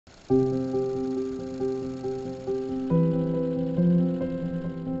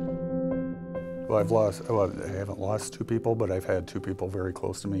Well, I haven't lost two people, but I've had two people very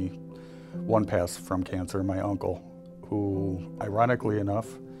close to me. One passed from cancer, my uncle, who, ironically enough,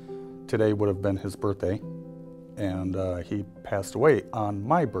 today would have been his birthday, and he passed away on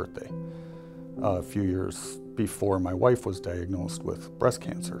my birthday a few years before my wife was diagnosed with breast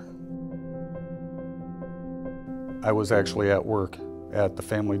cancer. I was actually at work at the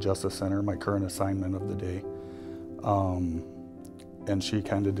Family Justice Center, my current assignment of the day. And she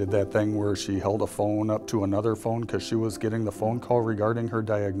kind of did that thing where she held a phone up to another phone because she was getting the phone call regarding her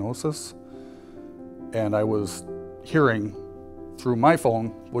diagnosis. And I was hearing through my phone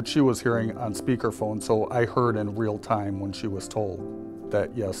what she was hearing on speakerphone, so I heard in real time when she was told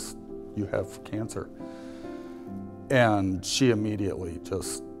that, yes, you have cancer. And she immediately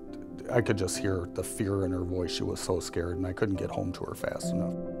I could just hear the fear in her voice. She was so scared, and I couldn't get home to her fast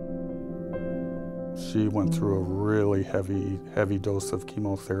enough. She went through a really heavy dose of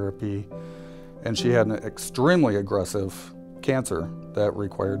chemotherapy, and she had an extremely aggressive cancer that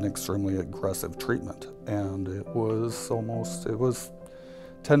required an extremely aggressive treatment. And it was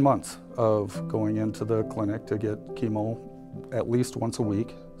 10 months of going into the clinic to get chemo at least once a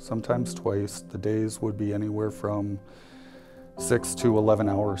week, sometimes twice. The days would be anywhere from 6 to 11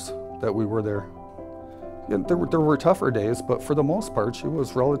 hours that we were there. There were tougher days, but for the most part, she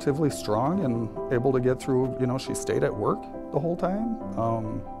was relatively strong and able to get through. You know, she stayed at work the whole time.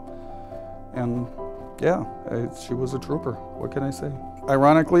 And yeah, she was a trooper. What can I say?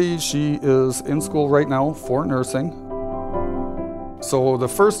 Ironically, she is in school right now for nursing. So the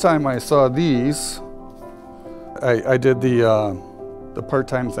first time I saw these, I did the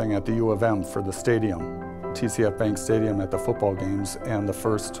part-time thing at the U of M for the stadium. TCF Bank Stadium at the football games, and the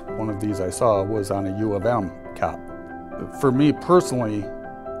first one of these I saw was on a U of M cap. For me personally,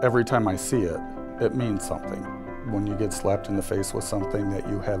 every time I see it, it means something. When you get slapped in the face with something that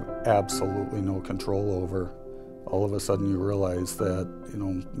you have absolutely no control over, all of a sudden you realize that, you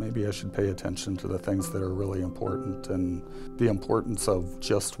know, maybe I should pay attention to the things that are really important, and the importance of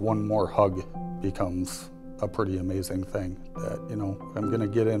just one more hug becomes a pretty amazing thing. That, you know, I'm gonna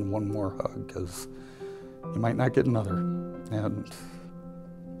get in one more hug because you might not get another, and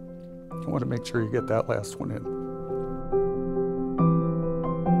I want to make sure you get that last one in.